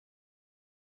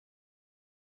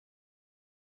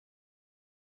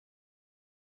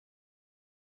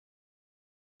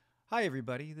Hi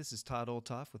everybody, this is Todd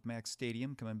Olthoff with Mac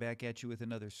Stadium coming back at you with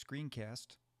another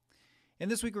screencast. And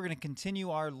this week we're going to continue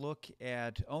our look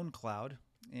at OwnCloud.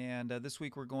 And this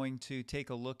week we're going to take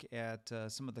a look at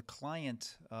some of the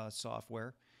client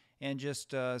software and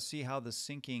just see how the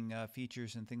syncing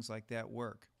features and things like that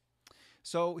work.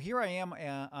 So here I am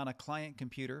on a client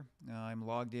computer. I'm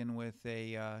logged in with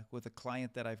a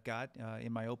client that I've got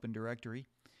in my open directory.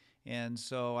 And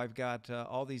so I've got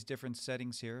all these different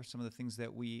settings here. Some of the things that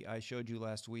I showed you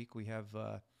last week. We have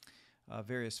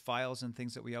various files and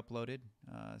things that we uploaded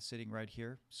sitting right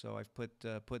here. So I've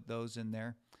put those in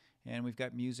there. And we've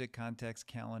got music, context,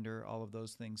 calendar, all of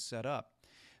those things set up.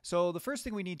 So the first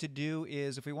thing we need to do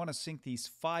is, if we want to sync these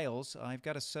files, I've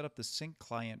got to set up the sync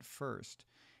client first.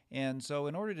 And so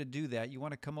in order to do that, you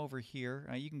want to come over here.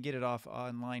 You can get it off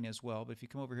online as well, but if you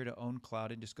come over here to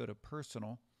OwnCloud and just go to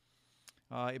Personal,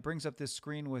 it brings up this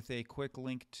screen with a quick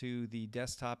link to the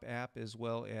desktop app as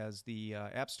well as the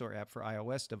App Store app for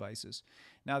iOS devices.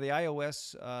 Now the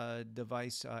iOS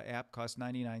device app costs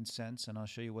 99 cents, and I'll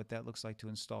show you what that looks like to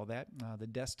install that. The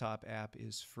desktop app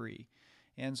is free.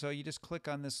 And so you just click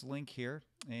on this link here,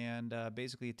 and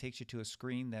basically it takes you to a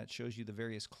screen that shows you the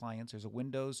various clients. There's a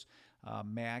Windows,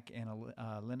 Mac, and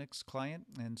a Linux client,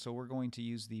 and so we're going to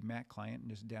use the Mac client and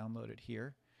just download it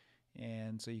here.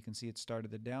 And so you can see it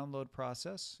started the download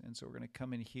process, and so we're going to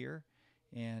come in here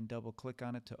and double click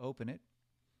on it to open it.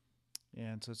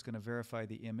 And so it's going to verify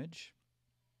the image.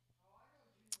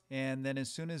 And then as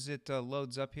soon as it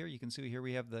loads up here, you can see here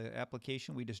we have the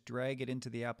application. We just drag it into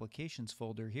the applications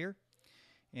folder here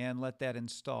and let that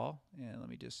install. And let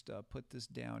me just put this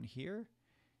down here.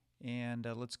 And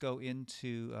let's go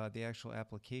into the actual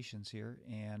applications here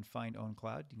and find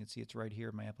OwnCloud. You can see it's right here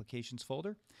in my applications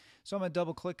folder. So I'm going to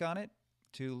double click on it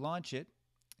to launch it.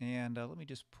 And let me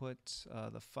just put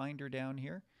the Finder down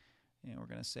here. And we're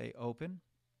going to say open.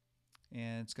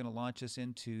 And it's going to launch us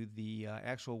into the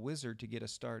actual wizard to get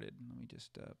us started. Let me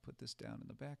just put this down in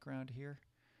the background here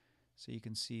so you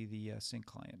can see the sync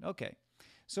client. Okay.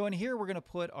 So in here we're going to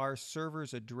put our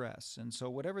server's address, and so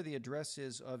whatever the address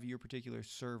is of your particular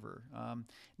server.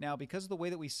 Now because of the way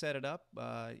that we set it up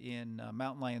in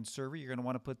Mountain Lion Server, you're going to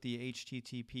want to put the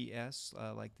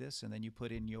HTTPS like this, and then you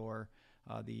put in your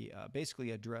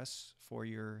basically address for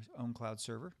your OwnCloud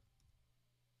server.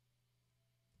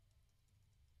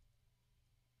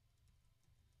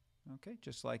 Okay,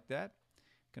 just like that.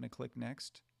 Going to click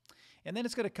next. And then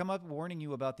it's going to come up warning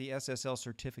you about the SSL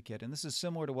certificate. And this is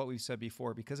similar to what we've said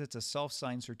before. Because it's a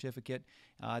self-signed certificate,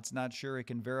 it's not sure it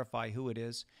can verify who it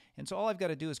is. And so all I've got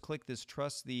to do is click this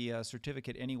Trust the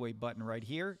Certificate Anyway button right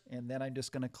here. And then I'm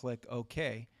just going to click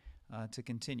OK to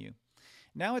continue.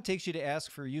 Now it takes you to ask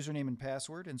for username and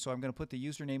password. And so I'm going to put the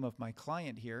username of my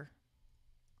client here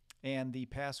and the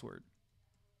password.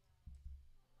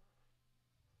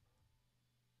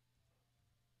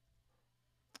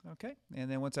 Okay, and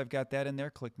then once I've got that in there,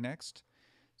 click Next.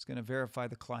 It's going to verify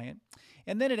the client.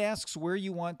 And then it asks where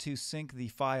you want to sync the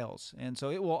files. And so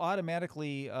it will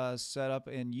automatically set up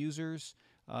in Users,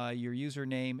 your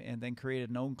username, and then create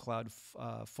an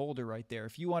OwnCloud folder right there.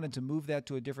 If you wanted to move that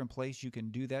to a different place, you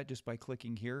can do that just by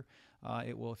clicking here.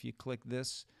 If you click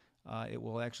this, it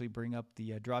will actually bring up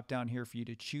the drop down here for you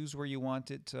to choose where you want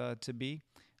it to be.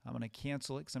 I'm going to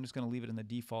cancel it because I'm just going to leave it in the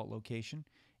default location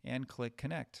and click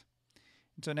Connect.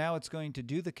 So now it's going to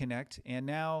do the connect, and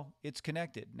now it's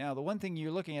connected. Now the one thing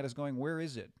you're looking at is going, where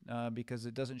is it? Because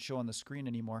it doesn't show on the screen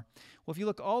anymore. Well, if you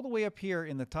look all the way up here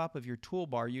in the top of your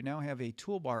toolbar, you now have a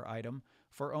toolbar item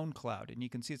for OwnCloud, and you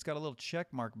can see it's got a little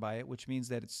check mark by it, which means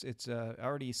that it's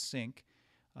already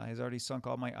has already sunk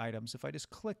all my items. If I just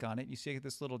click on it, you see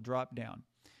this little drop down.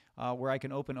 Where I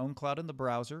can open OwnCloud in the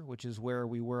browser, which is where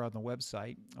we were on the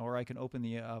website, or I can open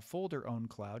the folder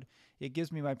OwnCloud. It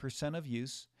gives me my percent of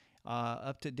use.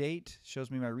 Up to date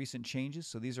shows me my recent changes.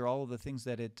 So these are all of the things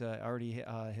that it already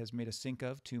has made a sync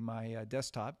of to my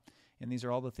desktop. And these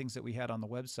are all the things that we had on the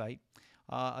website.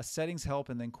 A settings help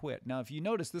and then quit. Now if you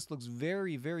notice, this looks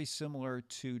very, very similar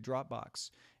to Dropbox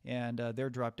and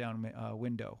their drop-down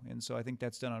window. And so I think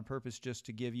that's done on purpose just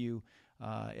to give you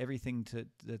everything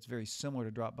that's very similar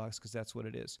to Dropbox, because that's what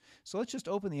it is. So let's just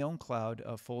open the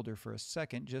OwnCloud folder for a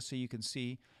second just so you can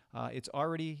see it's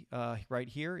already right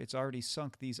here. It's already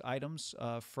sunk these items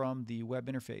from the web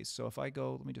interface. So if I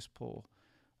go, let me just pull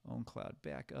OwnCloud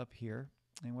back up here.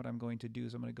 And what I'm going to do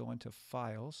is I'm going to go into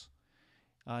Files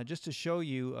just to show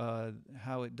you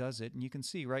how it does it. And you can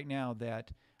see right now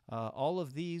that all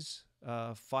of these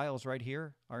files right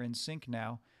here are in sync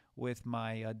now with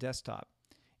my desktop.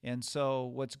 And so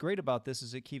what's great about this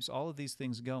is it keeps all of these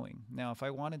things going. Now if I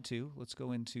wanted to, let's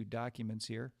go into Documents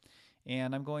here.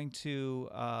 And I'm going to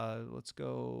let's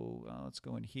go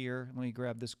in here. Let me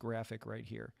grab this graphic right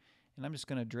here, and I'm just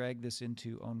going to drag this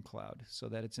into OwnCloud so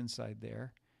that it's inside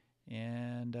there.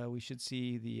 And we should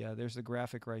see there's the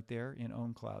graphic right there in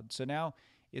OwnCloud. So now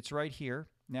it's right here.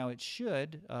 Now it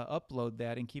should upload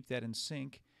that and keep that in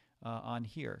sync on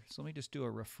here. So let me just do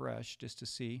a refresh just to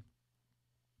see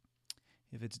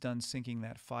if it's done syncing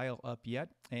that file up yet.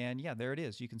 And yeah, there it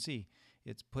is. You can see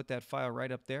it's put that file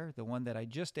right up there. The one that I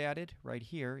just added right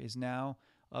here is now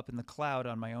up in the cloud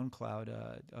on my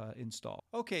OwnCloud install.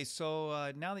 Okay,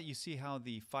 so now that you see how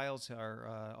the files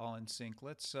are all in sync,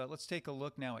 let's take a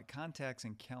look now at contacts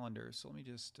and calendars. So let me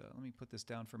just let me put this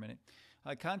down for a minute.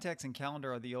 Contacts and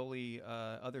calendar are the only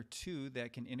other two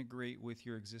that can integrate with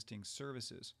your existing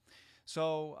services.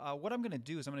 So what I'm going to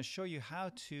do is I'm going to show you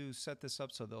how to set this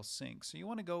up so they'll sync. So you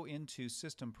want to go into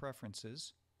System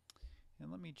Preferences.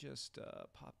 And let me just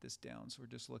pop this down so we're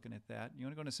just looking at that. You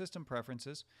want to go into System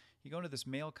Preferences. You go into this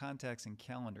Mail, Contacts, and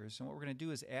Calendars. And what we're going to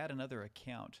do is add another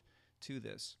account to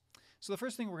this. So the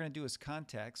first thing we're going to do is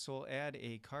Contacts. So we'll add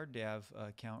a CardDAV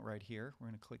account right here. We're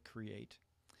going to click Create.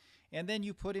 And then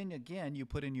you put in, again, you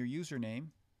put in your username,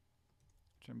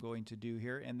 which I'm going to do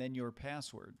here, and then your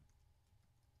password.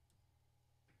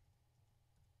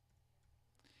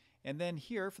 And then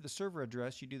here for the server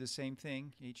address, you do the same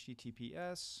thing,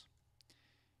 HTTPS.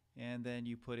 And then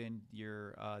you put in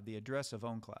your the address of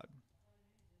OwnCloud.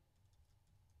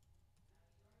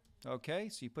 Okay,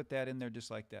 so you put that in there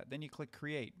just like that. Then you click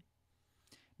Create.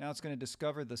 Now it's going to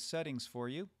discover the settings for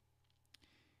you.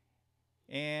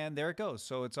 And there it goes.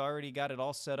 So it's already got it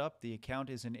all set up. The account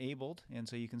is enabled. And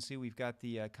so you can see we've got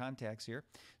the contacts here.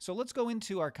 So let's go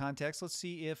into our contacts. Let's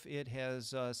see if it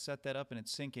has set that up and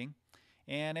it's syncing.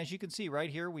 And as you can see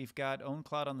right here, we've got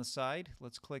OwnCloud on the side.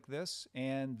 Let's click this,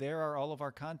 and there are all of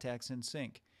our contacts in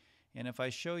sync. And if I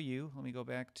show you, let me go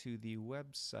back to the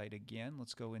website again.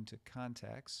 Let's go into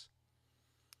Contacts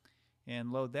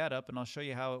and load that up, and I'll show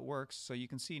you how it works. So you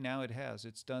can see now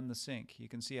it's done the sync. You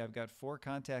can see I've got 4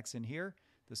 contacts in here.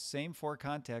 The same 4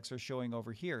 contacts are showing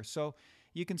over here. So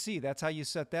you can see that's how you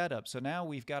set that up. So now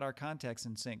we've got our contacts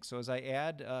in sync. So as I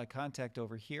add a contact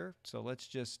over here, so let's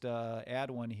just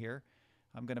add one here.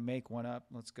 I'm going to make one up.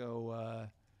 Let's go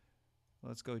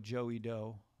Joey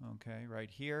Doe. Okay, right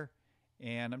here.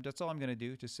 And that's all I'm going to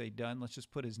do. Just say done. Let's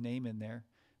just put his name in there.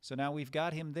 So now we've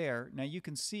got him there. Now you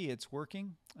can see it's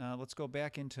working. Let's go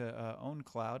back into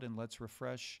OwnCloud and let's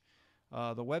refresh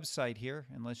the website here.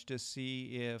 And let's just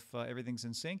see if everything's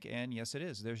in sync. And yes, it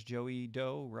is. There's Joey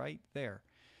Doe right there.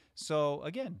 So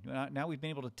again, now we've been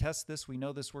able to test this. We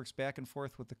know this works back and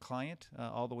forth with the client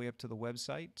all the way up to the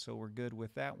website. So we're good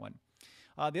with that one.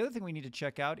 The other thing we need to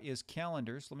check out is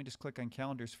calendars. Let me just click on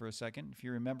calendars for a second. If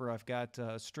you remember, I've got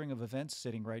a string of events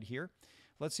sitting right here.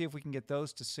 Let's see if we can get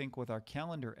those to sync with our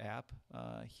calendar app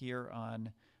here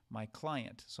on my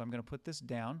client. So I'm going to put this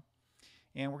down.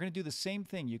 And we're going to do the same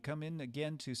thing. You come in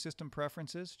again to System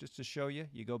Preferences, just to show you.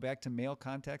 You go back to Mail,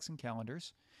 Contacts, and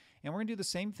Calendars. And we're going to do the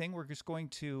same thing. We're just going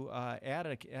to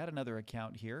add another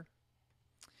account here.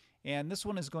 And this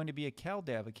one is going to be a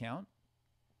CalDAV account.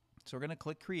 So we're going to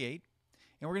click Create.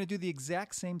 And we're going to do the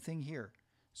exact same thing here.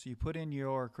 So you put in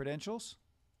your credentials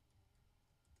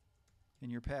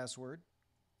and your password.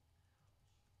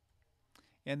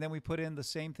 And then we put in the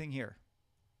same thing here.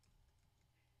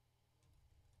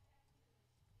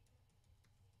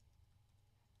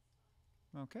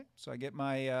 Okay, so I get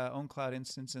my OwnCloud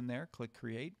instance in there, click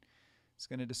Create. It's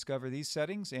going to discover these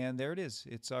settings, and there it is.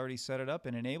 It's already set it up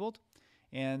and enabled.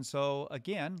 And so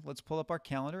again, let's pull up our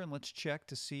calendar and let's check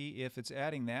to see if it's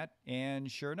adding that. And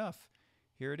sure enough,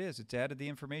 here it is. It's added the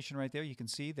information right there. You can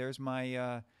see there's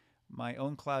my my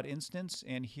OwnCloud instance,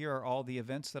 and here are all the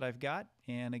events that I've got.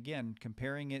 And again,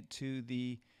 comparing it to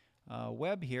the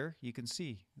web here, you can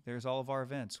see there's all of our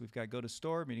events. We've got Go to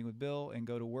Store, Meeting with Bill, and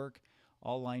Go to Work,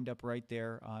 all lined up right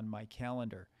there on my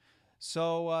calendar.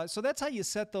 So that's how you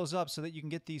set those up so that you can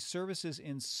get these services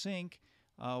in sync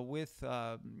with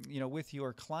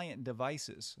your client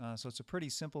devices. So it's a pretty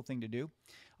simple thing to do.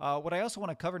 What I also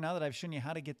want to cover now that I've shown you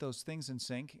how to get those things in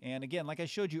sync, and again, like I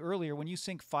showed you earlier, when you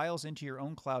sync files into your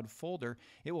OwnCloud folder,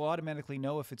 it will automatically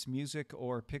know if it's music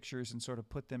or pictures and sort of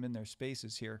put them in their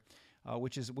spaces here,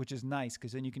 which is nice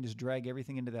because then you can just drag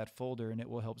everything into that folder and it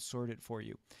will help sort it for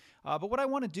you. But what I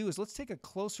want to do is let's take a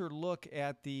closer look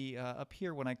at the up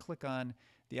here when I click on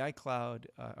the iCloud,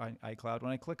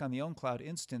 when I click on the OwnCloud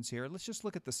instance here, let's just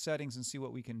look at the settings and see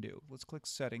what we can do. Let's click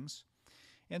Settings.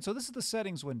 And so this is the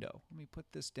settings window. Let me put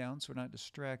this down so we're not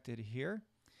distracted here.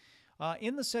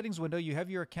 In the settings window, you have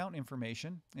your account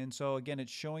information. And so again,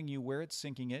 it's showing you where it's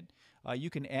syncing it. You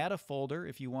can add a folder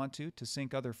if you want to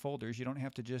sync other folders. You don't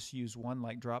have to just use one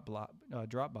like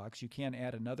Dropbox. You can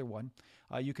add another one.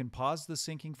 You can pause the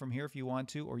syncing from here if you want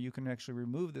to, or you can actually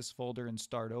remove this folder and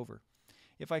start over.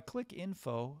 If I click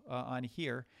Info on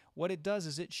here, what it does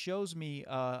is it shows me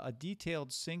a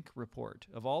detailed sync report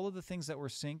of all of the things that were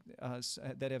synced,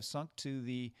 that have sunk to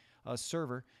the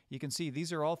server. You can see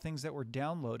these are all things that were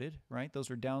downloaded, right? Those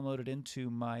were downloaded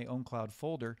into my OwnCloud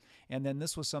folder, and then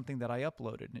this was something that I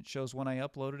uploaded, and it shows when I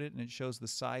uploaded it, and it shows the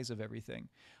size of everything.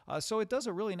 So it does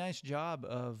a really nice job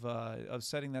of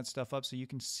setting that stuff up so you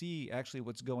can see actually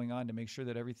what's going on to make sure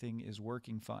that everything is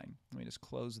working fine. Let me just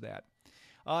close that.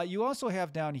 You also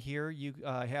have down here, you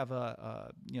have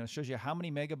shows you how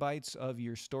many megabytes of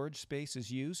your storage space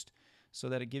is used, so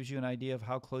that it gives you an idea of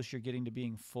how close you're getting to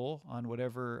being full on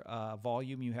whatever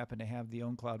volume you happen to have the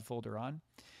OwnCloud folder on.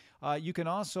 You can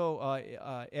also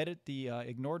edit the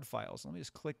ignored files. Let me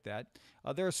just click that.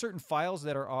 There are certain files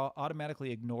that are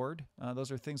automatically ignored.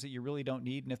 Those are things that you really don't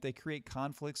need, and if they create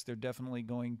conflicts, they're definitely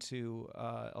going to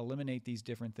eliminate these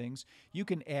different things. You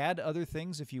can add other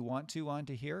things if you want to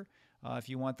onto here. If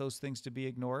you want those things to be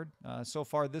ignored. So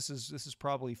far, this is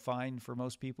probably fine for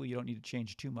most people. You don't need to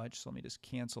change too much, so let me just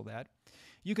cancel that.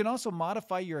 You can also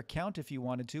modify your account if you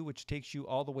wanted to, which takes you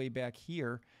all the way back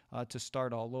here to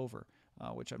start all over,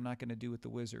 which I'm not going to do with the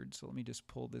wizard. So let me just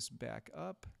pull this back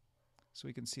up so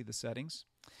we can see the settings.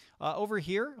 Over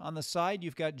here on the side,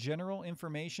 you've got general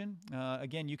information.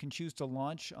 Again, you can choose to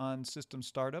launch on system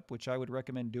startup, which I would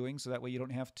recommend doing, so that way you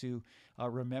don't have to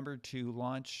remember to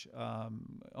launch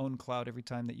OwnCloud every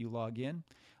time that you log in.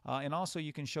 And also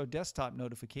you can show desktop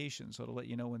notifications, so it'll let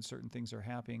you know when certain things are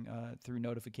happening through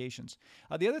notifications.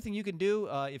 The other thing you can do,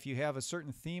 if you have a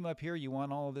certain theme up here, you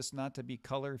want all of this not to be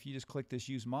color, if you just click this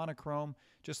Use Monochrome,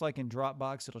 just like in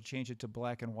Dropbox, it'll change it to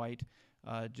black and white.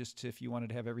 Just if you wanted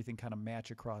to have everything kind of match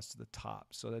across to the top.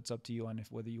 So that's up to you on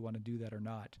whether you want to do that or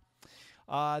not.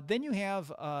 Then you have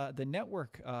the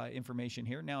network information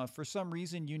here. Now, if for some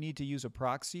reason you need to use a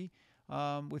proxy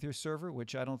with your server,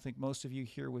 which I don't think most of you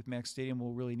here with Mac Stadium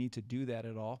will really need to do that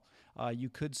at all, you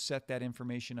could set that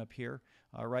information up here.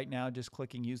 Right now, just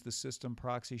clicking Use the System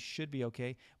Proxy should be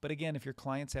okay. But again, if your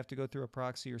clients have to go through a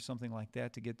proxy or something like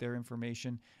that to get their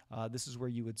information, this is where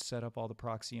you would set up all the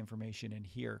proxy information in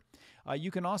here.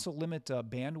 You can also limit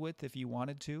bandwidth if you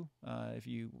wanted to.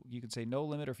 You could say no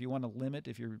limit, or if you want to limit,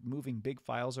 if you're moving big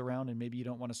files around and maybe you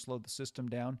don't want to slow the system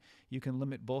down, you can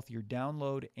limit both your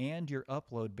download and your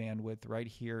upload bandwidth right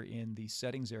here in the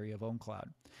settings area of OwnCloud.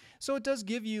 So it does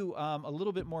give you a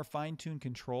little bit more fine-tuned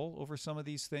control over some of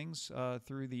these things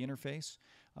through the interface,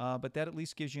 but that at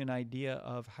least gives you an idea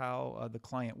of how the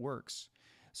client works.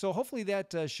 So hopefully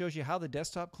that shows you how the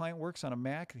desktop client works on a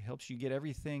Mac. It helps you get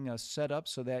everything set up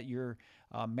so that your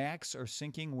Macs are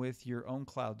syncing with your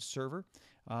OwnCloud server.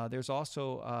 There's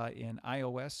also an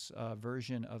iOS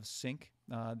version of Sync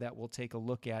that we'll take a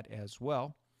look at as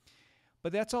well.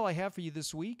 But that's all I have for you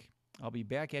this week. I'll be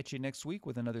back at you next week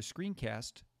with another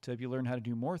screencast to help you learn how to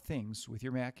do more things with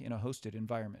your Mac in a hosted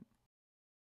environment.